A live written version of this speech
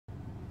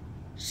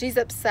She's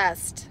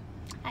obsessed.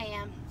 I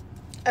am.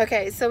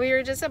 Okay, so we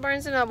were just at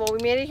Barnes & Noble. We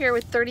made it here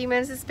with 30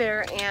 minutes to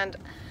spare, and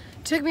it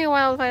took me a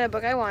while to find a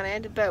book I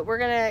wanted, but we're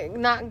going to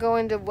not go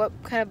into what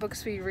kind of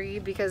books we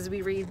read because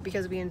we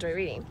enjoy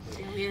reading.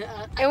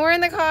 And we're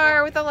in the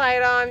car with the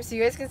light on so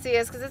you guys can see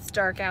us because it's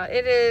dark out.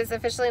 It is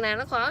officially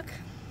 9 o'clock.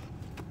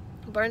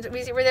 We're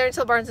there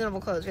until Barnes & Noble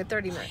closed. We had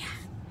 30 minutes.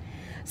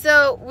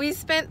 So we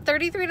spent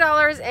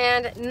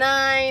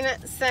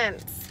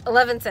 $33.09.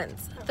 11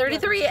 cents.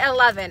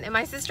 33.11, and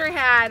my sister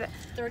had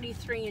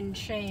 33 and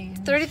change.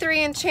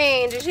 33 and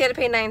change, and she had to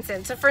pay 9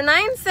 cents. So for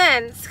 9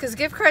 cents, because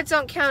gift cards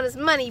don't count as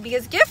money,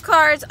 because gift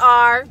cards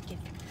are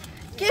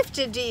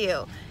gifted to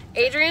you.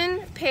 Adrian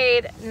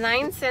paid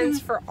 9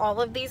 cents for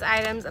all of these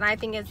items, and I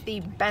think it's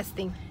the best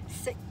thing.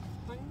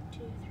 1, 2,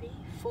 3,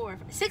 4,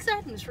 5, 6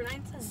 items for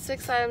 9 cents.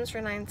 6 items for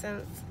 9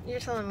 cents.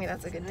 You're telling me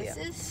that's a good deal.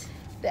 This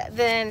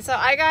So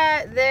I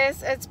got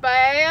this. It's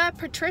by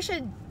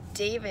Patricia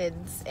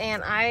Davids,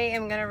 and I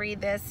am gonna read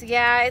this.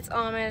 Yeah, it's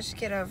Amish.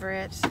 Get over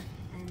it.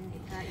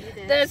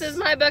 And this is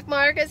my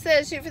bookmark. It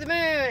says "Shoot for the moon,"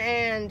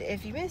 and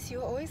if you miss,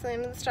 you always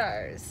land in the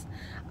stars.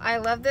 I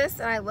love this,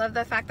 and I love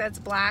the fact that it's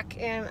black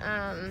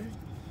and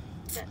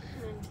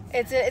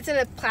it's in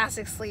a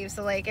plastic sleeve,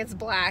 so like it's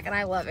black, and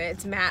I love it.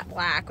 It's matte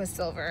black with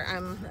silver.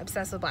 I'm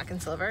obsessed with black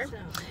and silver. So,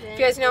 if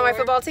you guys know my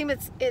football team,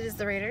 it is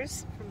the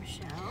Raiders.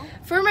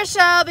 For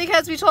Michelle,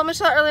 because we told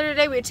Michelle earlier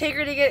today we'd take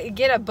her to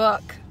get a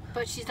book.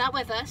 But she's not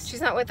with us.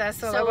 She's not with us,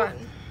 so I want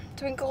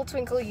Twinkle,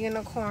 Twinkle,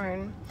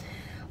 Unicorn.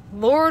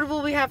 Lord,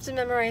 will we have to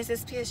memorize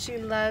this because she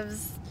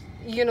loves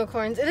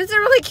unicorns. It is a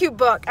really cute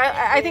book.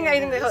 I think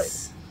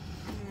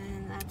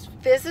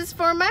this is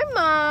for my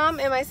mom,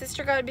 and my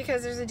sister got it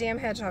because there's a damn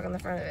hedgehog on the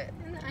front of it.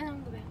 I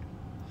don't know.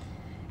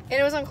 And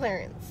it was on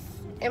clearance.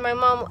 And my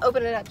mom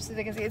opened it up so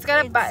they can see. It's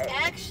got a button.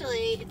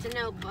 Actually, it's a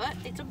notebook.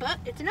 It's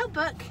a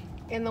notebook.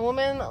 And the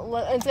woman,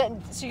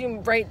 she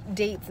can write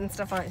dates and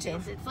stuff on it too.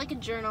 It's like a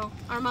journal.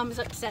 Our mom is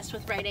obsessed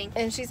with writing.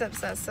 And she's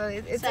obsessed, so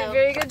it's a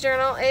very good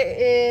journal. It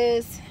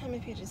is, how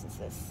many pages is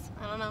this?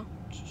 I don't know.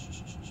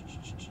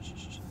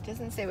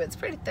 Doesn't say, but it's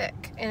pretty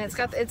thick. And it's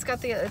got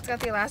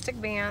the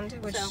elastic band,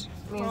 which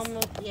means...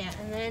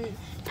 and then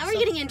now we're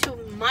getting into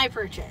my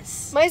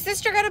purchase. My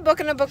sister got a book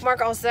and a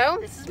bookmark also.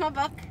 This is my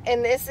book.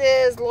 And this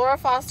is Laura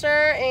Foster,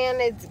 and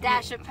it's...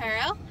 Dash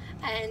Apparel.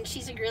 And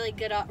she's a really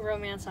good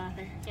romance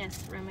author.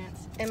 Yes,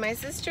 romance. And my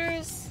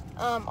sister's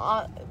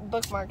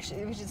bookmark,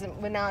 which is,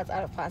 well, now it's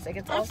out of plastic.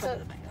 It's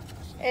also,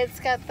 it's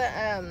got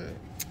the,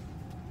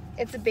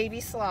 it's a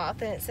baby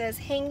sloth, and it says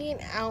hang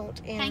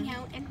out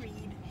and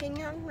read.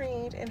 Hang out and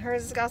read. And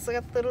hers has also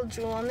got the little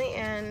jewel on the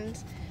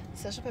end.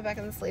 So she'll put it back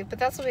in the sleeve. But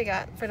that's what we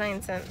got for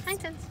 9 cents. 9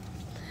 cents.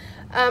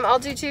 I'll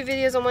do 2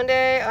 videos on one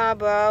day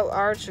about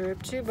our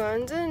trip to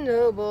Barnes &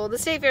 Noble. The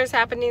state fair is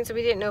happening, so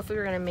we didn't know if we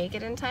were going to make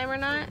it in time or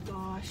not. Oh,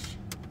 gosh.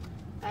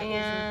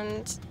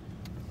 And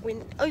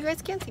oh, you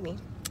guys can't see me.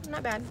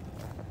 Not bad.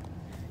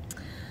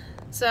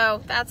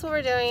 So that's what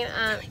we're doing.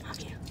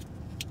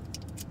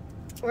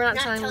 We're not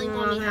telling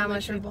Mom how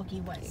much her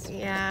bulky was.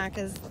 Yeah,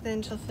 because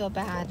then she'll feel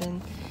bad.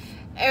 And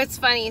it's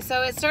funny.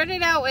 So it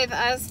started out with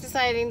us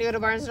deciding to go to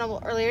Barnes &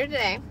 Noble earlier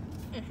today,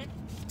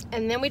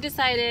 and then we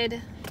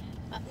decided.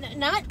 I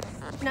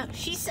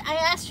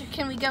asked her,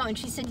 can we go? And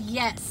she said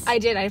yes. I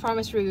did. I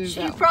promised we would go.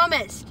 She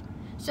promised.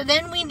 So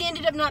then we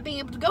ended up not being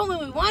able to go when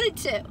we wanted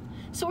to.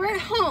 So we're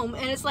at home,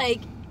 and it's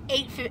like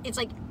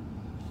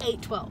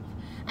 8:12.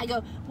 I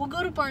go, we'll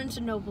go to Barnes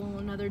 & Noble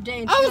another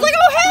day. And I was like,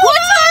 oh, hell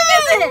what time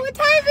is it? What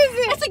time is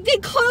it? It's like, they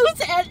close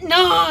at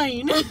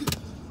 9.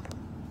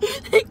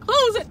 They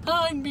close at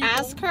 9, people.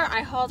 Ask her.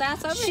 I hauled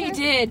ass over She here.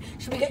 did.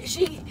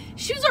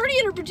 She was already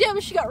in her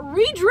pajamas. She got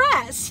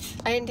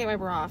redressed. I didn't take my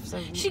bra off, so.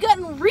 She got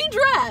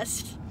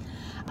redressed.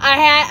 I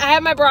had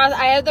my bra.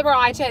 I had the bra.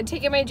 I had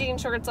taken my jean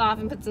shorts off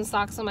and put some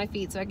socks on my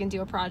feet so I can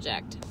do a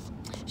project.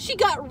 She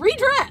got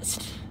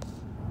redressed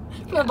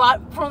from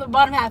the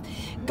bottom half,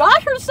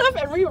 got her stuff,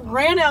 and we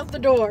ran out the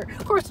door.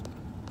 Of course,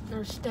 our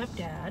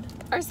stepdad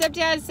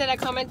said a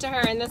comment to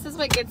her, and this is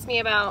what gets me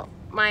about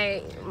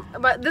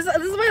this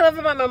is what I love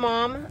about my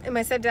mom, and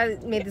my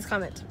stepdad made this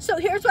comment. So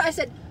here's what I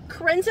said.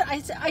 Corinne,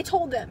 I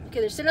told them,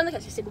 because they're sitting on the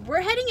couch, I said,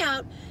 we're heading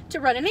out to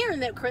run an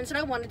errand that Corinne and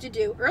I wanted to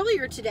do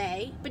earlier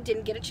today, but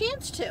didn't get a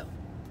chance to.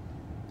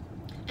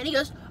 And he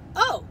goes,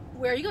 oh,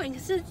 where are you going? He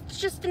said, it's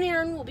just an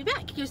errand, we'll be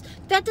back. He goes,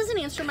 that doesn't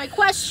answer my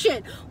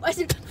question. I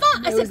said,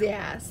 fine. I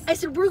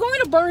said, we're going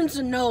to Barnes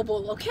 &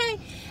 Noble, okay?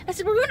 I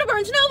said, we're going to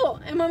Barnes & Noble.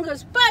 And Mom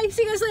goes, bye,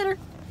 see you guys later.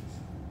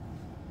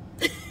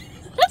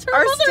 That's her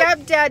Our mother.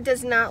 stepdad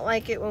does not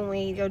like it when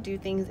we go do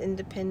things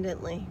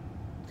independently.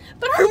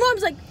 But her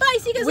mom's like, bye,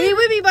 see you guys later. We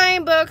would be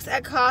buying books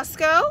at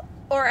Costco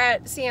or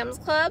at Sam's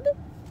Club.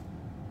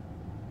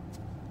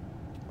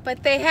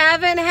 But they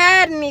haven't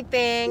had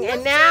anything,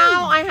 and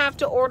now I have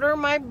to order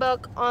my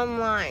book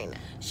online.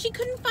 She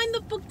couldn't find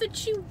the book that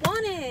she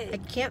wanted. I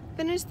can't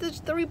finish the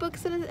 3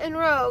 books in a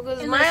row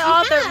because my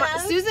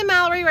author, Susan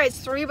Mallory, writes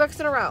 3 books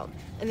in a row,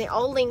 and they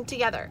all link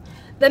together.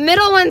 The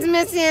middle one's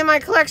missing in my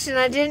collection.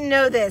 I didn't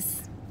know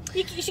this.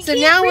 So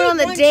now we're on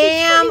the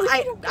dam.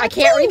 I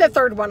can't read the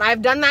third one.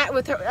 I've done that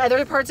with her,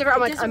 other parts of her.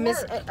 I'm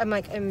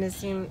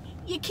missing.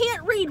 You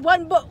can't read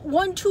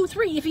 1, 2,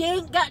 3 if you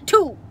ain't got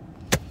 2.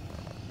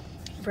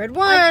 Read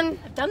 1.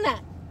 I've done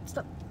that.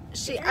 Stop.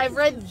 I've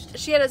read.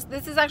 She had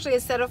this is actually a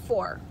set of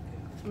 4,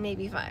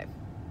 maybe 5.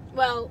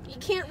 Well, you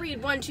can't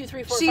read 1, 2,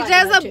 3, 4, She 5.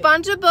 does a 2.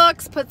 bunch of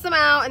books, puts them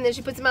out, and then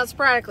she puts them out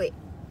sporadically.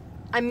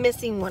 I'm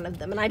missing one of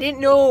them, and I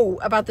didn't know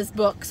about this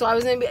book, so I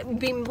was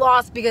being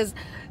lost because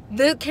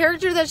the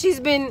character that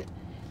she's been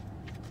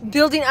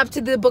building up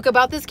to the book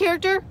about this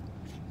character,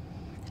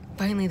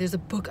 finally there's a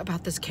book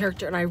about this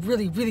character, and I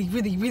really want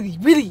to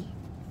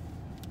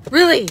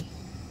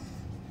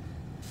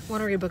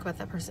read a book about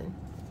that person.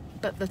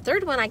 But the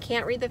third one, I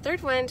can't read the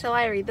third one until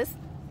I read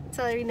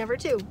number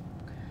 2.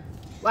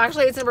 Well,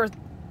 actually, it's number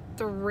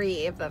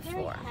 3 of the 4.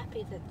 Very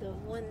happy that they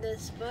won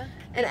this book.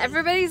 And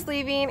everybody's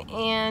leaving,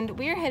 and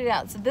we're headed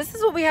out. So this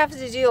is what we have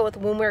to deal with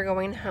when we're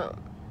going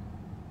home.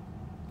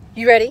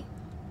 You ready?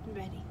 I'm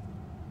ready.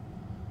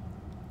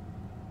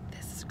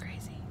 This is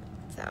crazy.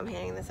 So I'm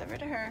handing this over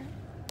to her,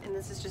 and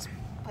this is just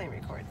playing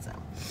record. So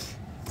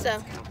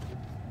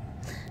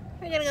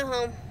We're gonna go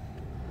home.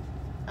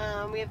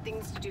 we have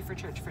things to do for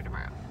church for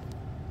tomorrow.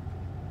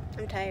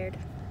 I'm tired.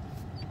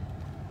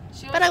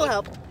 But I will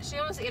help. She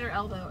almost ate her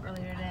elbow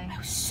earlier today. I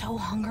was so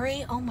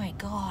hungry. Oh my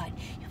god.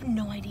 You have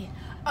no idea.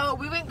 Oh,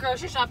 we went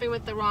grocery shopping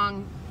with the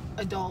wrong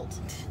adult.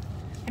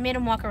 I made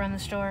him walk around the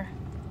store.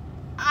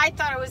 I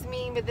thought it was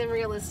mean, but then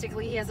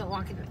realistically, he hasn't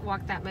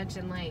walked that much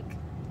in like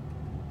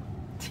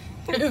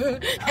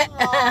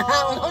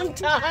a long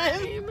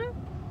time.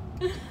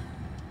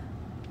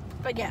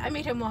 But yeah, I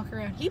made him walk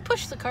around. He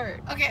pushed the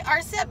cart. Okay, our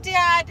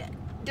stepdad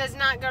does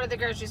not go to the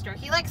grocery store.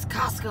 He likes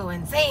Costco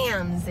and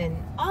Sam's and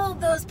all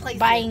those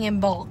places. Buying in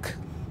bulk.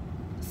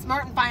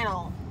 Smart and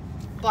Final.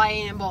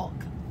 Buying in bulk.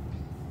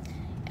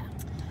 Yeah.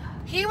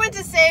 He went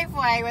to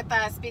Safeway with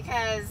us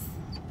because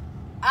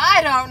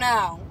I don't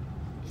know.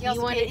 He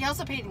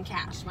also paid in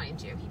cash,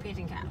 mind you. He paid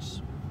in cash.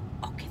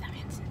 Okay, that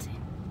man's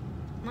insane.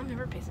 Mom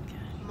never pays in cash.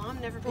 Mom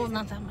never pays. Well, in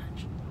not that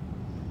much.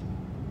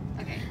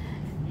 Okay.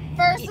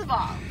 First of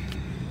all,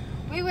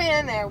 we went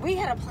in there. We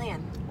had a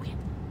plan.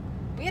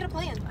 We had a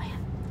plan.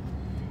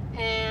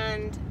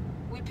 And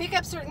we pick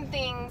up certain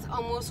things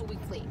almost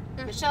weekly.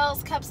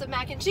 Michelle's cups of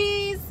mac and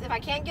cheese. If I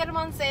can't get them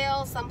on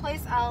sale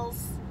someplace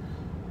else,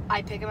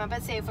 I pick them up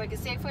at Safeway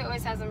because Safeway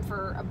always has them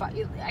for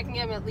I can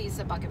get them at least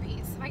 $1 a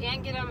piece. If I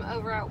can't get them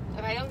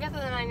if I don't get to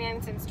the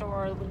 99-cent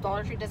store, or the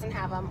Dollar Tree doesn't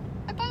have them,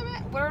 I buy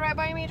them where do I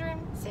buy them,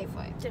 Adrian?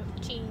 Safeway.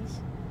 Cheese.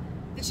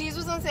 The cheese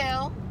was on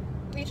sale.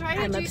 We tried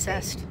to I'm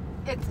obsessed.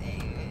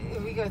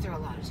 We go through a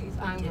lot of cheese.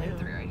 I'm going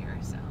through right here,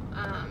 so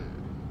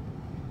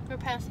We're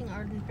passing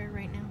Arden Fair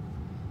right now.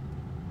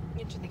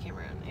 you turn the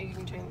camera on. You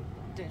can turn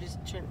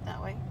it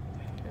that way.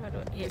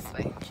 This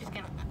way. She's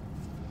gonna.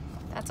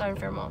 That's Arden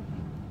Fair Mall.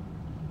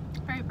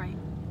 Very bright.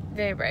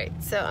 Very bright.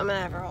 So I'm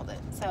gonna have her hold it.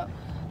 So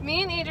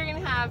me and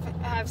Adrian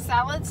have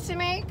salads to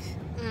make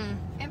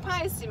and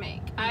pies to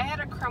make. I had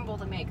a crumble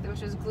to make,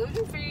 which was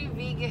gluten-free,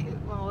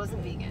 vegan. Well, it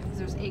wasn't vegan because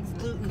there's eggs in it.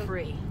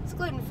 Gluten-free. It's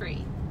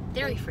gluten-free.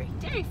 Dairy-free.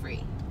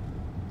 Dairy-free.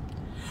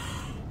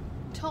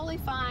 Totally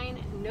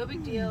fine. No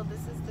big deal. This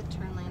is the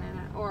turn lane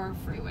or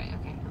freeway.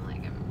 Okay.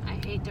 I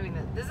hate doing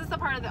this. This is the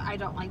part of that I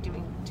don't like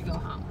doing to go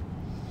home.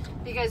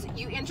 Because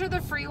you enter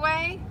the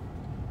freeway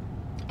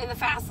in the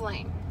fast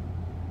lane.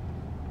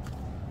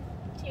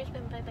 Cheers,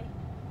 Ben. Bye-bye.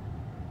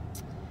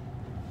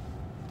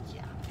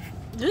 Yeah.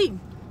 Leave.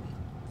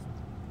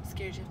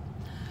 Scared you.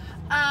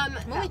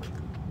 Mike.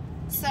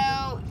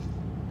 So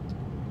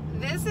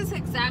this is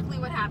exactly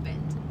what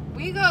happened.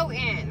 We go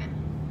in,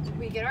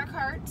 we get our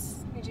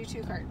carts, we do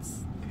 2 carts.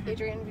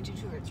 Adrian, we do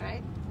 2 carts,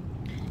 right?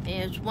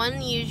 There's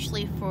one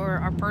usually for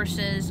our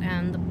purses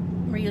and the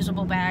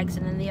reusable bags,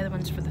 and then the other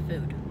one's for the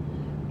food.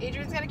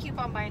 Adrian's got a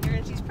coupon binder,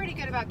 and she's pretty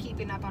good about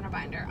keeping up on her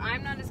binder.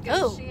 I'm not as good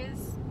as she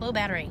is. Low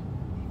battery.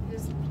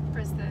 Just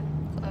press the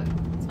close.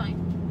 It's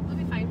fine. We'll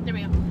be fine. There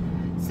we go.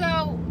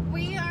 So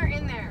we are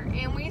in there,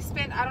 and we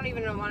spent, I don't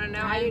even want to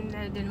know. I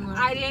didn't look.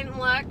 I didn't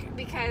look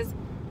because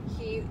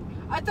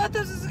I thought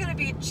this was going to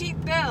be a cheap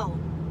bill.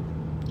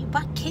 You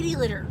bought kitty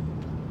litter.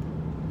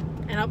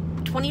 And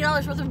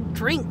 $20 worth of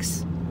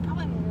drinks.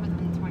 Probably more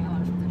than $20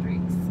 worth of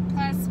drinks.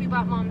 Plus, we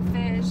bought Mom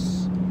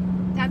fish.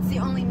 That's the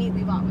only meat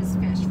we bought was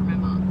fish for my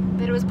mom.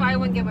 But it was buy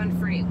one, get one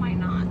free. Why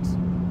not?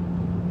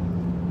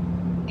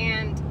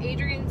 And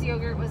Adrian's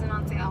yogurt wasn't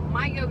on sale.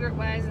 My yogurt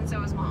was, and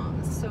so was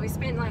Mom's. So we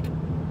spent like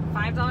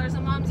 $5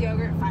 on Mom's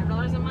yogurt,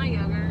 $5 on my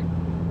yogurt.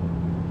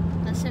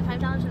 Less than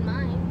 $5 in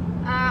mine.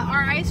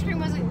 Our ice cream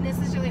wasn't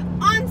necessarily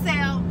on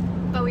sale,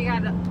 but we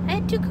got I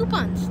had 2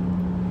 coupons.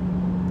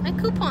 I had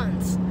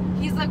coupons.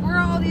 He's like, where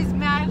are all these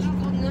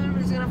magical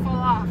numbers gonna fall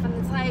off? And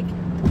it's like,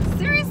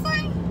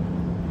 seriously?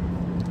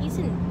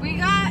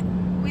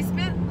 We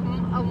spent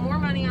more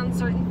money on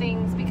certain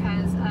things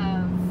because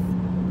of,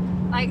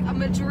 like, a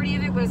majority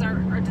of it was our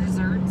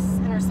desserts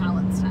and our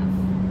salad stuff.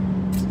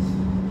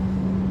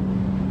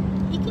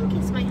 He can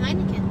kiss my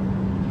Heineken.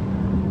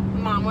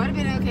 Mom would have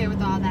been okay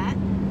with all that.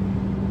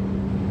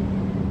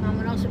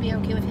 also be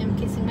okay with him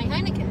kissing my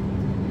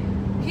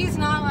Heineken. He's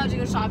not allowed to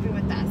go shopping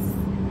with us.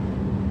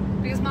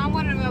 Because Mom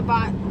wanted to go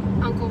bought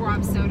Uncle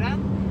Rob's soda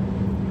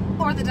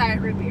or the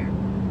Diet Root Beer.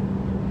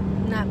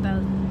 Not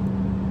both.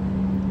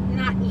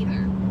 Not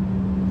either.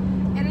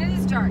 And it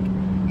is dark.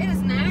 It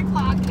is 9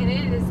 o'clock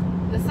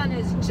and the sun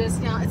is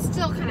just now. It's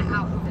still kind of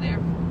out over there.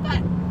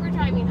 But we're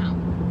driving home.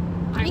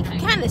 You can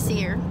kind of see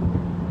her.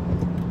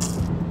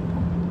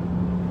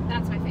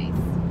 That's my face.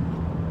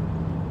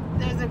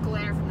 There's a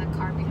glare from the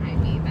car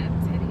behind me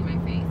that's hitting my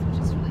face, which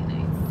is really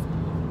nice.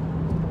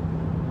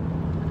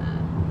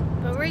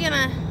 But we're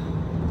gonna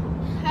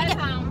Head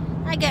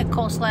home. I got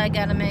coleslaw I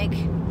gotta make.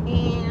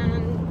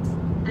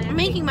 And I'm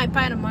making my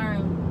pie tomorrow.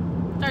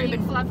 It's already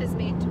been fluff is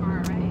made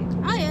tomorrow, right?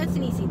 Oh yeah, it's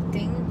an easy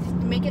thing. Just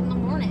make it in the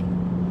morning.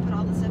 Put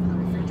all the stuff in the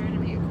refrigerator to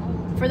make it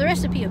cold. For the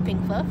recipe of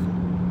pink fluff,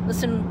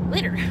 listen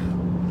later.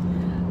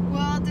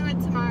 We'll do it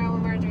tomorrow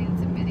when we're doing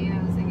some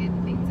videos and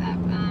getting things up.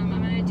 I'm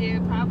gonna do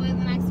probably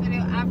the next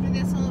video after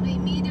this will be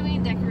me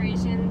doing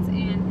decorations,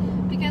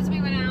 and because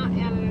we went out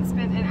and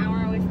spent an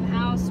hour away from the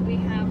house, we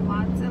have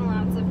lots and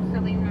lots of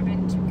curling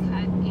ribbon to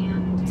cut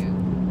and do.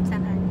 It's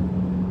not hard.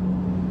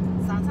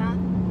 Salsa?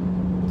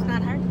 It's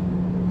not hard.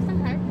 It's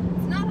not hard.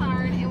 It's not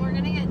hard, and we're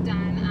gonna get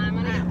done. I'm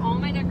gonna get all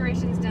my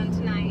decorations done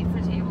tonight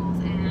for tables,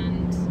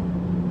 and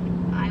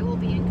I will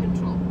be in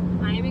control.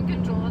 I am in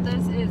control of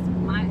this.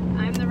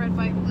 I'm the red,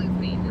 white, blue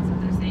queen. That's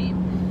what they're saying.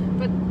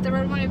 But the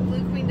red, white,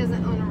 blue queen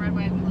doesn't own a red,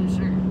 white, blue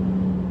shirt.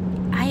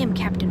 I am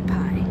Captain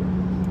Pie.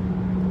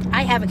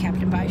 I have a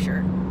Captain Pie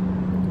shirt.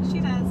 She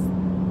does.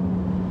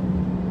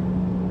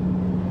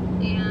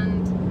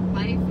 And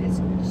life is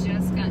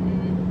just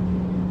gotten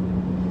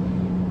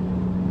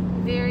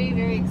very,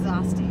 very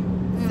exhausting.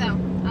 So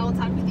I will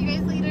talk with you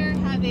guys later.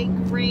 Have a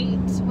great,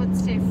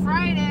 what's today,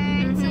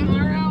 Friday.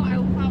 Tomorrow I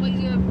will probably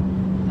do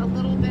a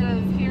little bit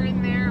of here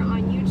and there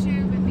on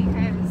YouTube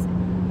because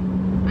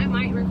I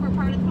might record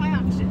part of the pie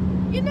auction.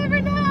 You never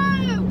know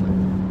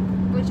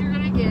what you're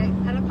going to get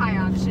at a pie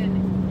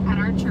auction at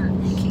our church.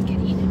 It can get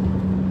heated.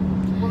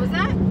 What was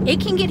that? It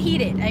can get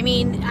heated. I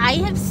mean, I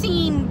have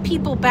seen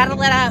people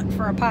battle it out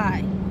for a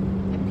pie.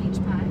 A peach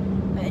pie.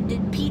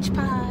 Peach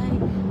pie,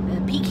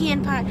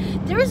 pecan pie.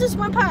 There was this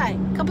one pie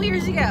a couple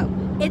years ago.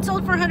 It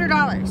sold for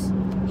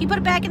 $100. He put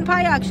it back in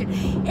pie auction.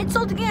 It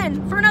sold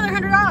again for another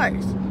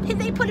 $100.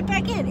 They put it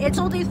back in. It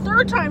sold a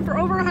third time for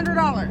over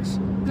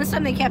 $100. This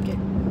time they kept it.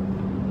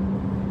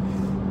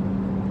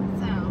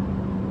 So,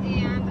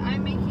 and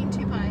I'm making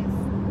 2 pies.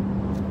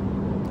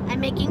 I'm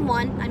making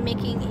one. I'm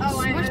making a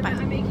s'mores pie.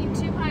 I'm making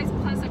 2 pies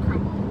plus a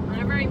crumble.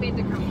 I've already made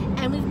the crumble.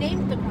 And we've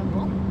named the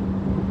crumble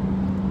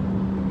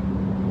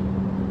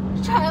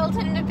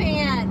Childhood in a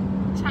Pan.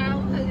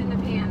 Childhood in a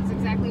Pan is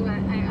exactly what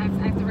I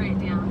have to write it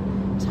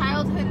down.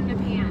 Childhood in a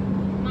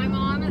Pan. My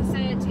mom had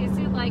said it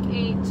tasted like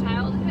a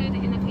childhood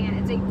in a pan.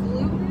 It's a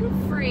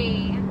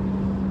gluten-free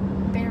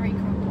Berry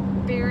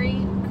crumble.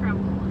 berry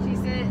crumble. She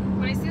said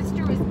my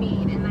sister was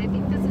mean, and I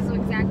think this is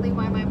exactly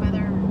why my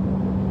mother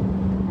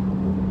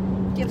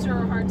gives her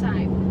a hard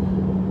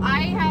time.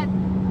 I had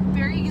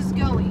berries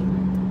going.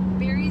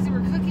 Berries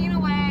were cooking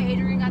away.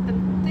 Adrian got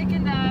them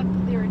thickened up.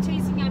 They were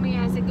tasting yummy.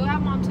 I said, go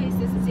have Mom taste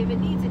this and see if it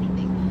needs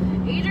anything.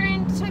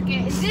 Adrian took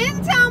it and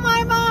didn't tell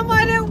my mom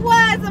what it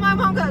was. And my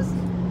mom goes,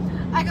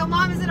 I go,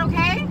 Mom, is it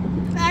okay?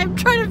 I'm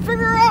trying to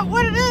figure out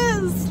what it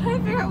is. Trying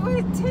to figure out what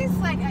it tastes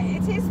like.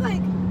 It tastes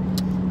like,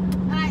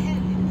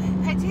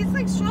 it tastes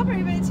like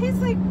strawberry, but it tastes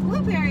like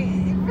blueberry.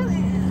 It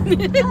really,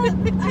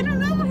 I don't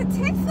know what it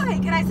tastes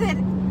like. And I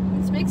said,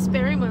 It's mixed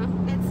berry,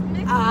 Mom. it's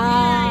mixed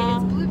berry.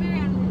 It's blueberry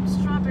and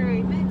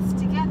strawberry mixed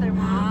together,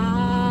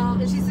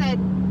 Mom. And she said,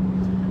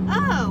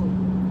 oh.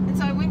 And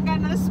so I went and got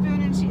another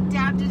spoon and she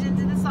dabbed it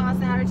into the sauce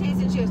and had her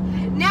taste it. And she goes,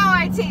 now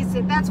I taste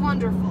it. That's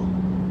wonderful.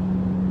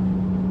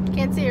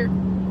 Can't see her.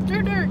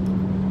 Dirt.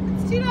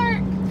 It's too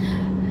dark.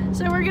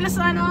 So we're gonna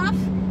sign off.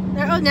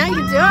 Oh, now you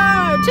can do.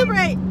 Oh, too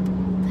bright.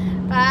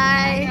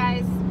 Bye. Bye,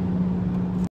 guys.